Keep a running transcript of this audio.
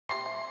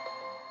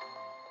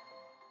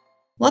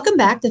Welcome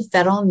back to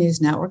Federal News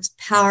Network's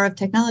Power of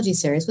Technology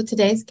series with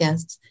today's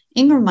guests,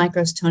 Ingram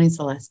Micro's Tony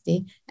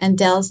Celesti and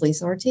Dell's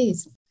Lisa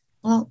Ortiz.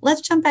 Well,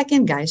 let's jump back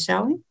in, guys,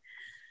 shall we?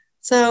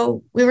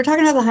 So we were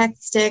talking about the hockey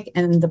stick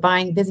and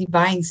the busy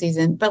buying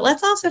season, but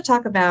let's also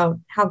talk about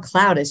how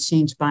cloud has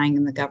changed buying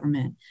in the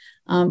government.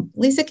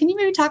 Lisa, can you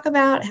maybe talk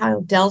about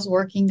how Dell's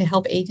working to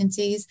help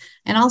agencies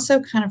and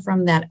also kind of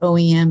from that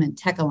OEM and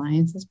tech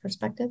alliances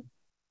perspective?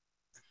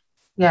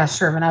 Yeah,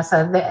 sure,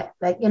 Vanessa.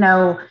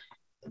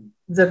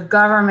 The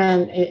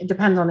government, it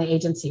depends on the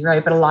agency,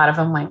 right? But a lot of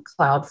them went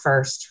cloud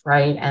first,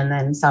 right? And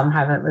then some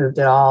haven't moved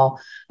at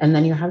all. And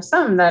then you have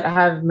some that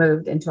have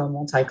moved into a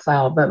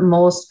multi-cloud, but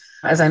most,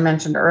 as I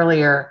mentioned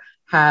earlier,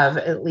 have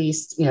at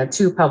least,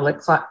 two public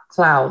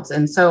clouds.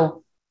 And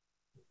so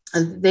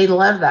they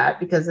love that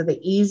because of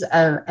the ease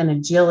of and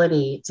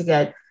agility to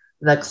get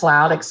the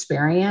cloud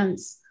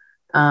experience,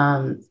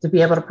 to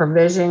be able to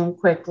provision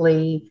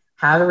quickly,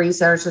 have the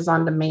resources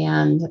on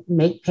demand,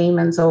 make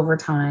payments over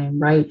time,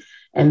 right?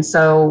 And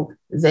so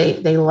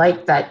they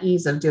like that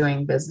ease of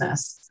doing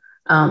business.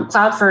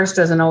 Cloud first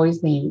doesn't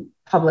always mean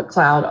public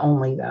cloud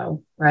only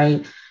though,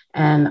 right?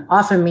 And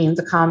often means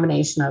a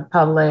combination of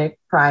public,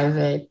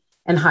 private,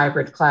 and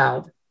hybrid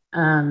cloud.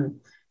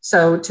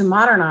 So to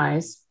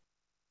modernize,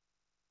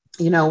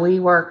 we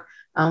work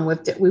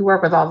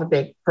with all the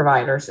big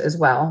providers as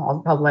well, all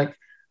the public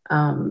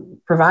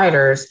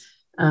providers.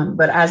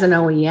 But as an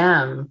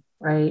OEM,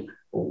 right,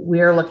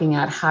 we're looking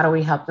at how do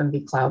we help them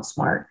be cloud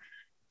smart,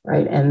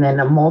 right? And then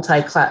a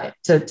multi-cloud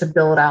to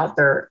build out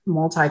their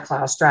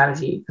multi-cloud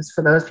strategy. Because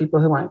for those people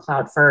who went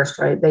cloud first,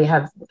 right,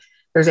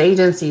 there's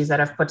agencies that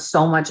have put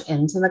so much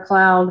into the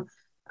cloud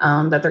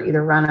that they're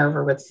either run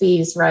over with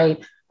fees,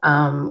 right?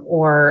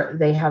 Or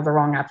they have the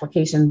wrong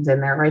applications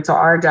in there, right? So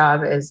our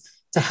job is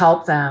to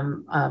help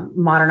them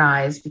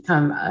modernize,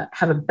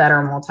 have a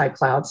better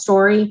multi-cloud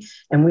story.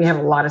 And we have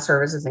a lot of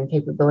services and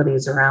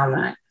capabilities around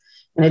that.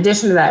 In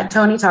addition to that,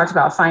 Tony talked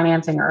about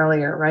financing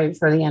earlier, right?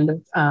 For the end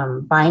of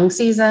buying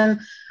season.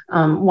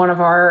 One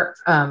of our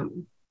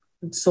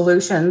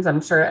solutions,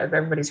 I'm sure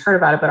everybody's heard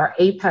about it, but our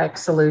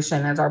Apex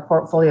solution is our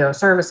portfolio of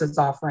services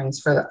offerings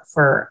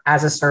for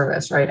as a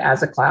service, right?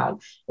 As a cloud.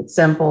 It's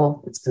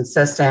simple, it's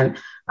consistent,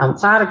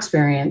 cloud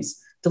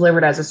experience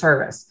delivered as a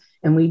service.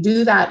 And we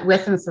do that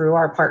with and through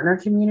our partner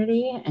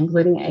community,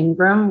 including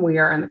Ingram. We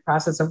are in the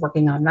process of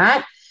working on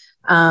that.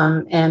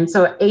 And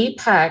so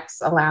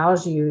Apex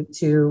allows you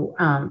to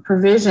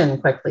provision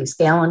quickly,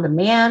 scale on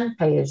demand,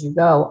 pay as you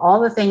go, all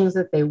the things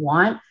that they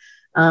want.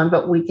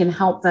 But we can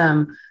help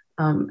them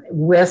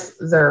with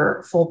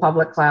their full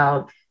public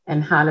cloud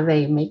and how do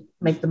they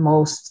make the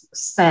most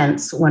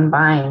sense when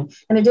buying.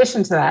 In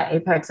addition to that,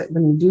 Apex,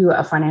 when you do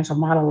a financial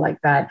model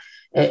like that,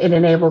 it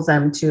enables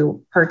them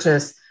to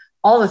purchase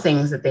all the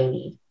things that they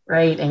need,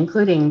 right?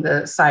 Including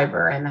the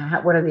cyber and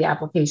what are the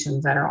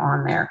applications that are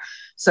on there.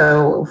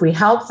 So if we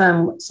help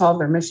them solve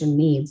their mission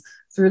needs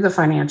through the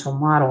financial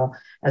model,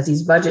 as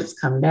these budgets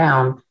come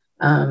down,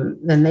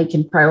 then they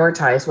can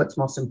prioritize what's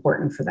most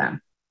important for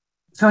them.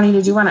 Tony,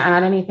 did you want to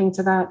add anything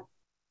to that?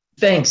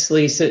 Thanks,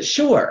 Lisa.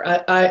 Sure.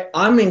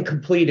 I'm in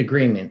complete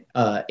agreement.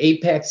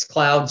 Apex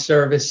Cloud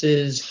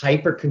Services,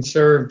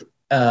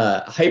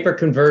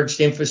 hyper-converged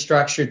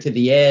infrastructure to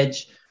the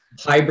edge,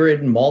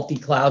 hybrid and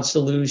multi-cloud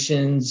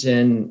solutions,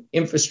 and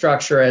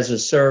infrastructure as a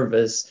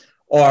service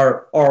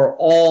are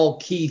all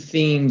key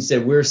themes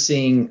that we're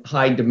seeing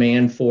high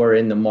demand for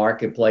in the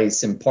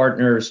marketplace, and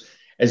partners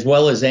as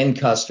well as end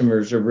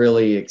customers are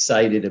really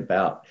excited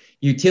about.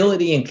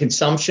 Utility and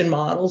consumption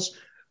models,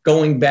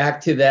 going back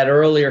to that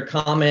earlier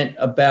comment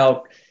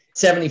about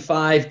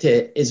 75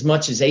 to as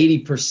much as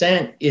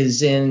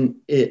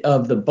 80%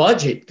 of the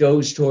budget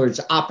goes towards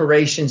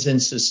operations and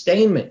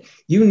sustainment.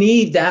 You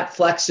need that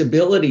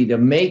flexibility to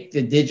make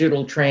the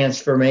digital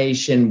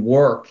transformation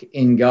work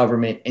in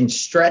government and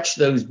stretch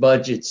those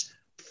budgets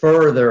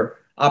further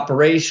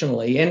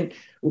operationally. And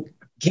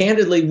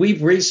candidly,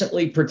 we've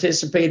recently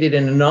participated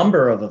in a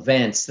number of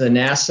events, the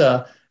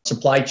NASA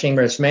Supply Chain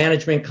Risk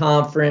Management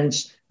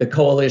Conference, the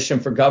Coalition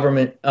for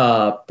Government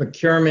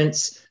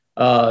Procurements,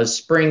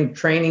 spring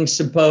training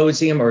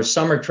symposium or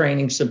summer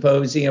training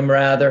symposium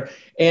rather.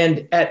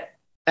 And at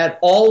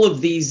all of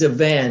these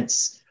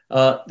events,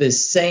 the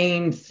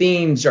same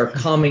themes are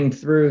coming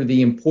through: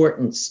 the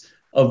importance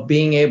of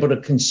being able to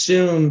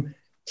consume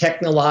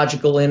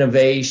technological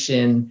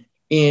innovation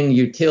in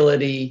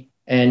utility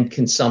and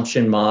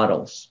consumption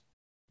models.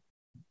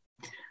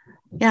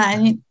 Yeah, I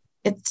mean,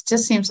 it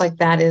just seems like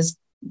that is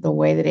the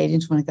way that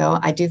agents want to go.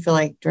 I do feel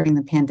like during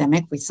the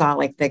pandemic, we saw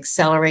like the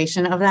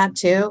acceleration of that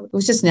too. It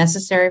was just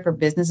necessary for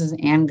businesses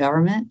and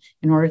government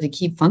in order to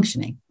keep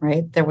functioning,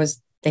 right?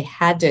 They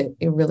had to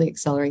really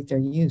accelerate their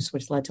use,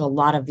 which led to a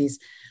lot of these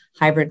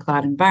hybrid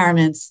cloud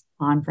environments,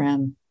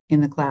 on-prem,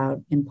 in the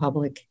cloud, in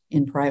public,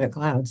 in private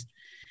clouds.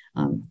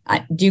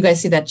 Do you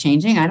guys see that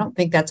changing? I don't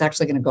think that's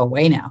actually going to go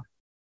away now.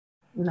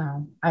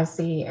 No, I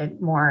see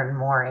it more and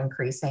more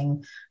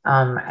increasing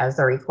as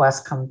the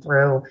requests come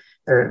through.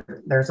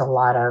 There's a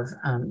lot of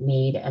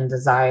need and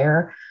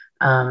desire.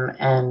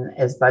 And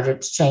as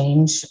budgets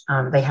change,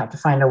 they have to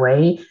find a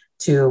way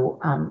to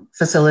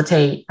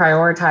facilitate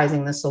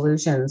prioritizing the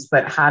solutions,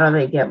 but how do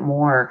they get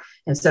more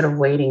instead of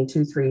waiting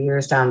 2-3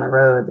 years down the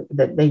road?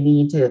 That they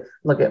need to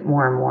look at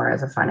more and more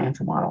as a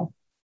financial model.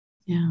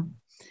 Yeah.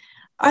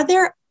 Are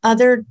there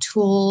other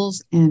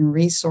tools and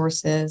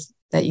resources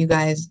that you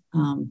guys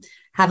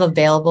have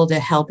available to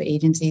help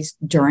agencies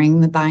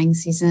during the buying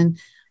season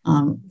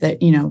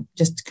that,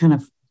 just kind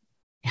of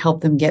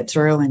help them get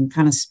through and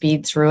kind of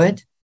speed through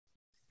it?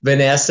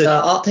 Vanessa,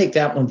 I'll take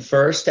that one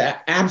first.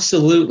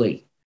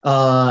 Absolutely.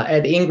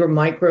 At Ingram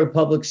Micro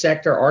Public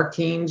Sector, our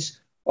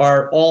teams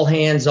are all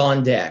hands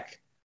on deck.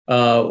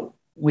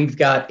 We've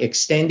got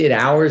extended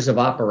hours of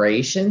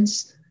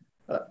operations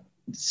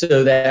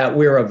so that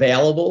we're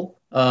available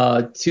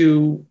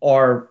to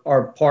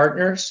our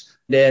partners.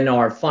 Then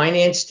our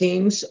finance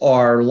teams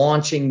are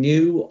launching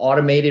new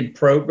automated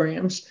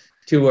programs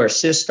to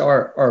assist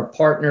our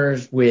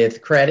partners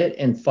with credit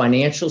and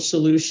financial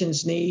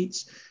solutions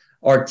needs.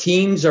 Our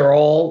teams are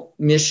all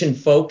mission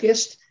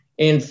focused.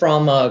 And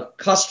from a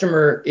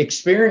customer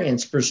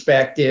experience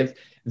perspective,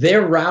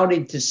 they're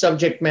routed to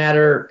subject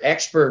matter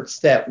experts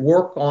that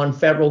work on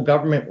federal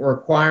government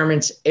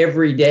requirements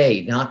every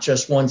day, not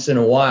just once in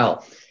a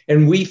while.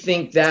 And we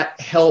think that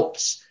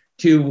helps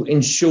to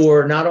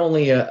ensure not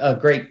only a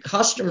great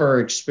customer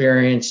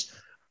experience,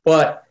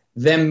 but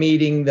them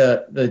meeting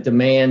the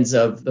demands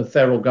of the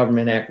federal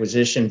government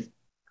acquisition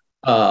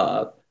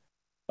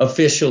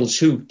officials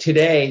who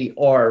today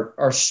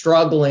are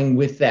struggling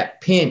with that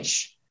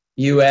pinch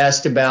you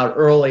asked about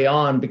early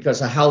on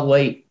because of how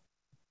late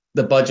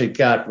the budget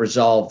got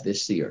resolved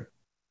this year.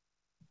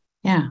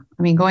 Yeah.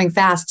 I mean, going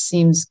fast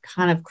seems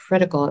kind of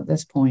critical at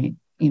this point,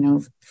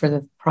 for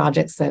the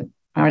projects that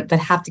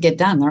have to get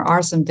done. There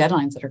are some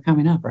deadlines that are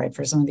coming up, right,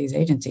 for some of these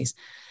agencies.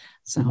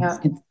 So, yeah.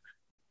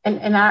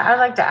 And I'd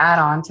like to add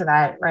on to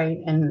that, right?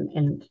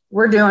 And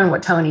we're doing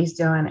what Tony's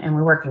doing, and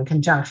we work in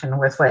conjunction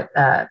with what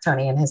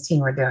Tony and his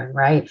team are doing,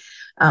 right?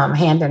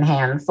 Hand in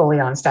hand, fully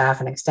on staff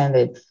and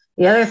extended.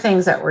 The other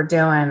things that we're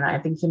doing, I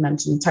think you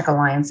mentioned Tech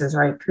Alliances,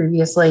 right,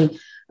 previously,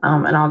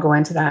 and I'll go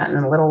into that in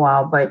a little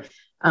while, but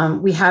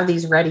we have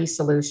these ready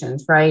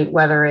solutions, right?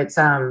 Whether it's,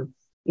 the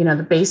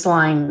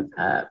baseline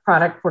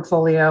product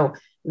portfolio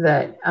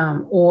that,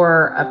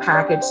 or a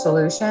package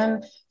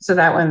solution, so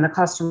that when the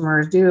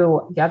customers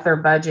do get their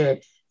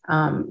budget,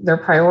 they're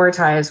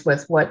prioritized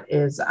with what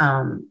is,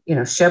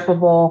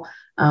 shippable,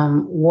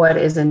 what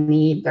is in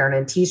need. They're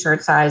in a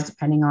t-shirt size,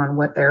 depending on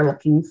what they're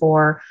looking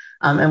for.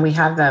 And we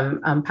have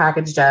them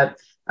packaged up,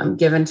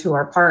 given to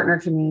our partner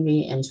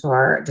community and to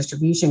our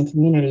distribution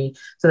community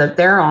so that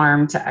they're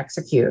armed to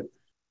execute.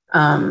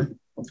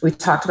 We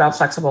talked about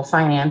flexible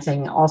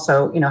financing,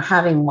 also,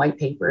 having white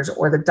papers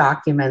or the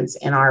documents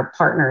in our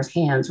partners'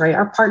 hands, right?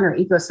 Our partner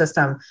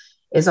ecosystem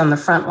is on the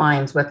front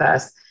lines with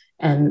us,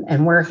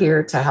 and we're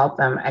here to help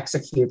them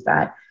execute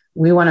that.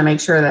 We want to make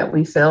sure that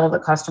we fill the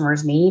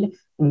customer's need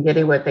and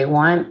get what they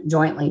want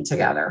jointly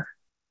together.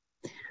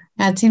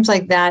 Yeah, it seems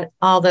like that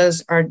all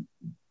those are,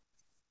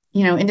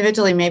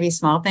 individually maybe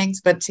small things,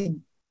 but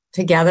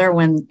together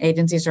when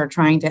agencies are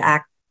trying to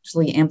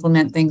actually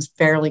implement things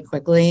fairly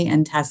quickly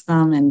and test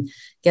them and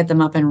get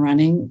them up and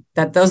running,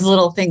 that those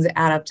little things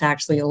add up to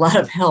actually a lot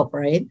of help,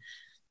 right?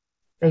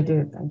 They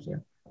do. Thank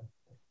you.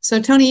 So,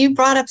 Tony, you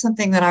brought up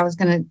something that I was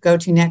going to go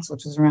to next,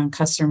 which was around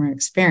customer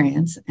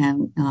experience.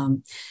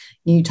 And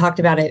you talked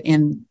about it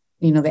in,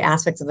 the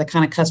aspects of the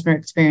kind of customer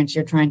experience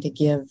you're trying to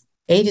give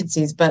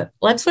agencies. But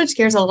let's switch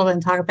gears a little bit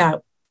and talk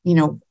about,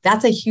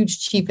 that's a huge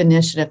chief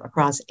initiative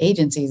across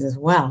agencies as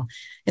well.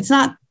 It's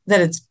not that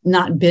it's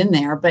not been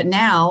there, but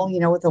now,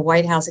 with the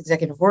White House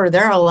executive order,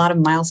 there are a lot of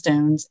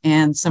milestones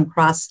and some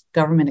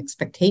cross-government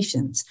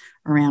expectations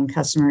around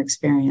customer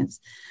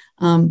experience.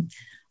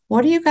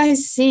 What are you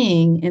guys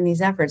seeing in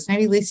these efforts?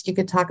 Maybe, Lisa, you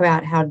could talk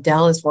about how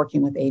Dell is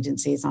working with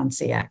agencies on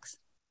CX.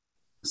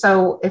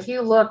 So if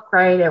you look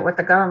right at what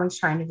the government's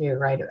trying to do,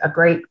 right,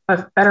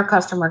 a better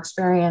customer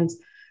experience,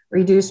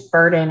 reduce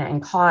burden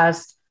and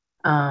cost,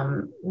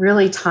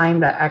 really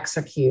time to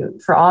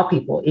execute for all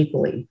people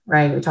equally,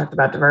 right? We talked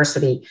about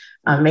diversity,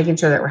 making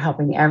sure that we're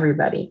helping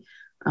everybody.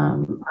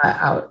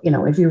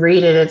 If you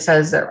read it, it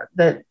says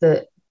that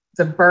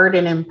the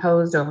burden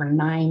imposed over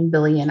 9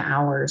 billion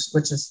hours,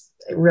 which is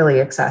really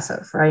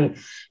excessive, right?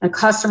 And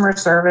customer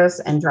service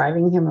and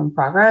driving human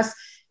progress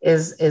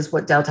is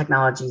what Dell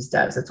Technologies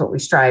does. It's what we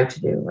strive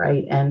to do,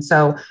 right? And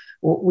so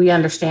we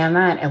understand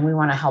that, and we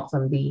want to help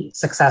them be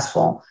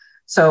successful.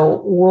 So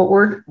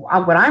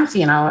what I'm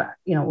seeing,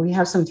 we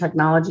have some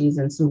technologies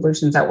and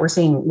solutions that we're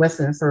seeing with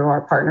and through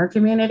our partner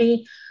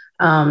community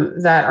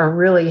that are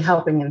really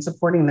helping and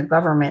supporting the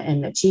government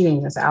in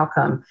achieving this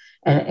outcome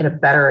and a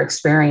better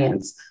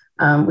experience.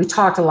 We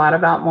talked a lot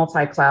about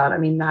multi-cloud. I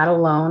mean, that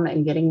alone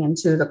and getting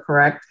into the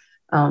correct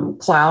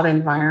cloud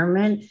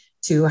environment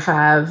to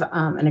have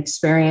an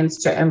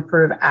experience to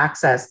improve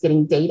access,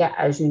 getting data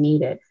as you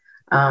need it,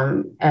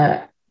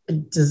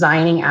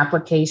 designing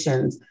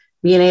applications,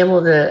 being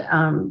able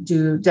to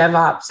do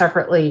DevOps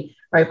separately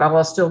right? But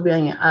while still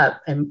building it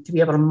up and to be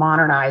able to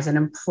modernize and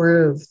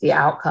improve the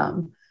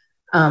outcome.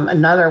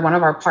 Another one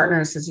of our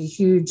partners is a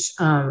huge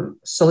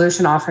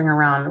solution offering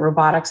around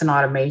robotics and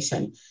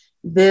automation.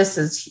 This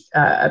is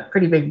a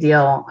pretty big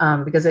deal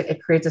because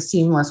it creates a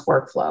seamless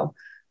workflow,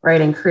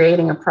 right? And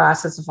creating a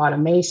process of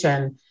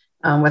automation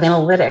with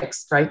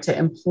analytics, right,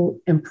 to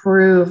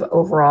improve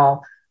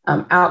overall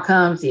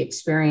outcomes, the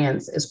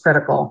experience is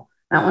critical.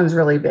 That one's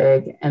really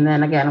big. And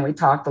then again, we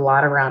talked a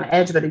lot around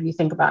edge, but if you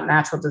think about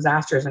natural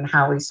disasters and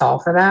how we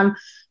solve for them,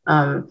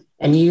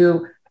 and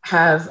you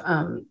have,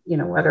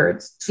 whether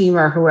it's FEMA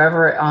or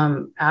whoever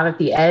out at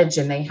the edge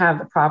and they have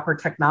the proper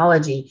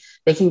technology,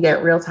 they can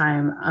get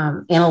real-time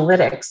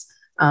analytics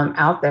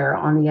out there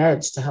on the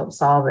edge to help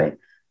solve it.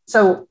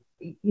 So,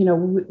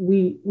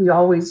 we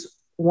always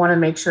want to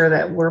make sure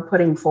that we're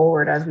putting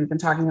forward, as we've been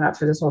talking about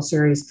through this whole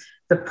series,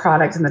 the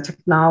products and the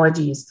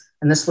technologies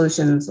and the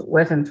solutions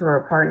with and through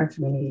our partner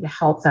community to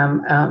help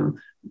them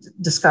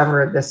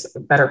discover this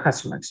better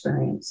customer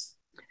experience.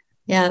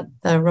 Yeah,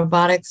 the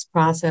robotics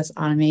process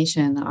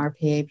automation, the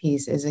RPA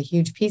piece, is a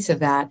huge piece of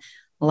that.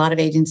 A lot of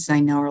agencies I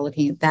know are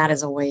looking at that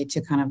as a way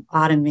to kind of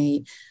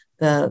automate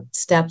the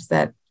steps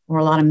or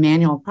a lot of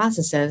manual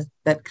processes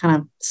that kind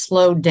of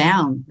slow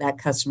down that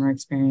customer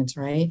experience,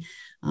 right?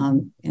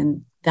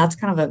 And that's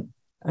kind of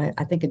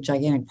I think, a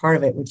gigantic part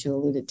of it, which you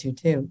alluded to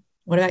too.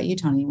 What about you,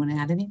 Tony? You want to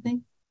add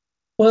anything?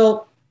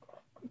 Well,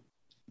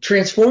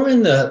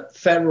 transforming the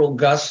federal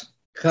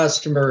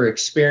customer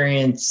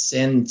experience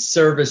and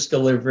service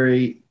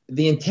delivery,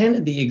 the intent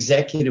of the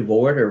executive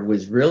order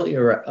was really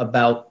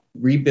about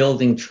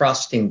rebuilding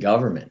trust in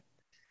government.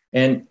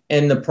 And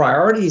the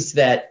priorities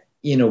that,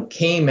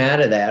 came out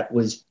of that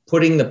was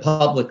putting the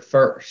public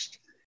first,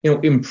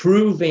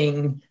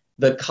 improving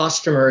the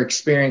customer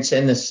experience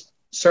and the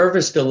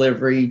service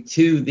delivery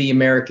to the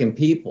American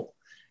people.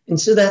 And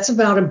so that's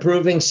about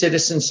improving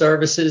citizen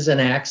services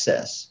and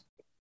access.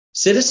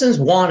 Citizens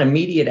want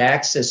immediate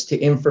access to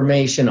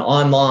information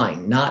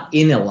online, not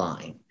in a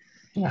line.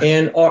 Yeah.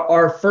 And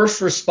our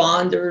first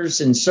responders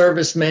and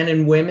servicemen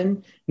and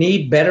women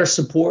need better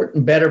support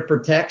and better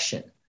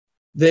protection.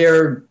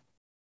 There's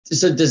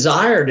a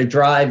desire to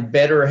drive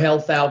better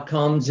health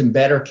outcomes and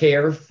better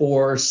care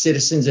for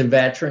citizens and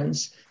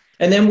veterans.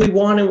 And then we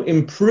want to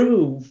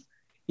improve,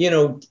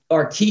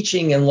 our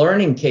teaching and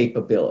learning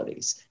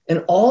capabilities.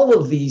 And all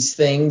of these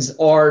things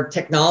are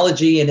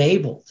technology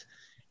enabled.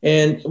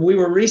 And we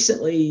were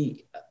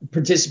recently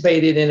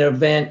participated in an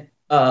event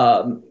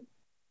called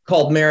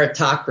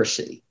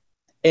Meritocracy.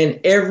 And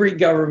every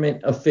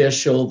government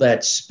official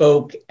that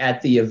spoke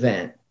at the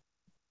event,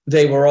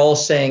 they were all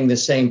saying the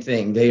same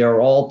thing. They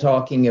are all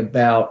talking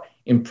about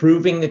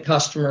improving the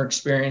customer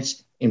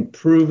experience,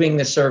 improving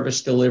the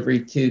service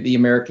delivery to the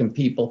American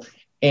people,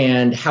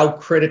 and how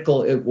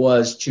critical it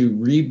was to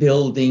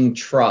rebuilding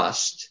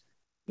trust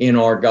in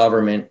our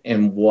government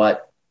and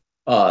what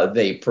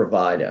they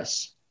provide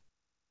us.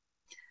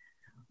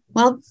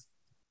 Well,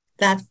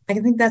 I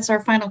think that's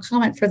our final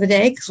comment for the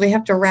day because we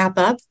have to wrap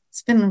up.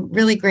 It's been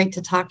really great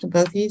to talk to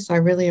both of you, so I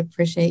really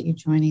appreciate you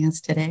joining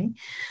us today.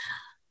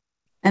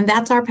 And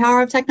that's our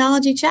Power of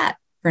Technology chat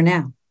for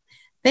now.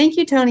 Thank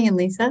you, Tony and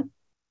Lisa.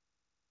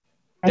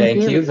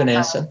 Thank you,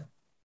 Vanessa.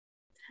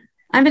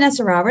 I'm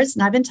Vanessa Roberts,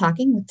 and I've been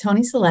talking with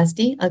Tony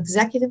Celesti,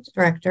 Executive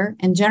Director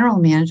and General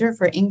Manager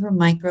for Ingram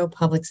Micro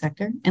Public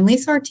Sector, and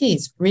Lisa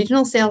Ortiz,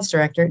 Regional Sales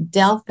Director,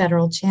 Dell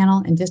Federal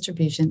Channel and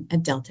Distribution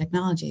at Dell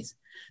Technologies.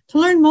 To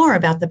learn more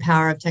about the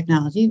power of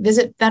technology,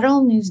 visit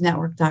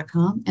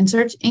federalnewsnetwork.com and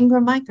search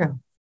Ingram Micro.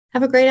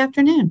 Have a great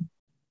afternoon.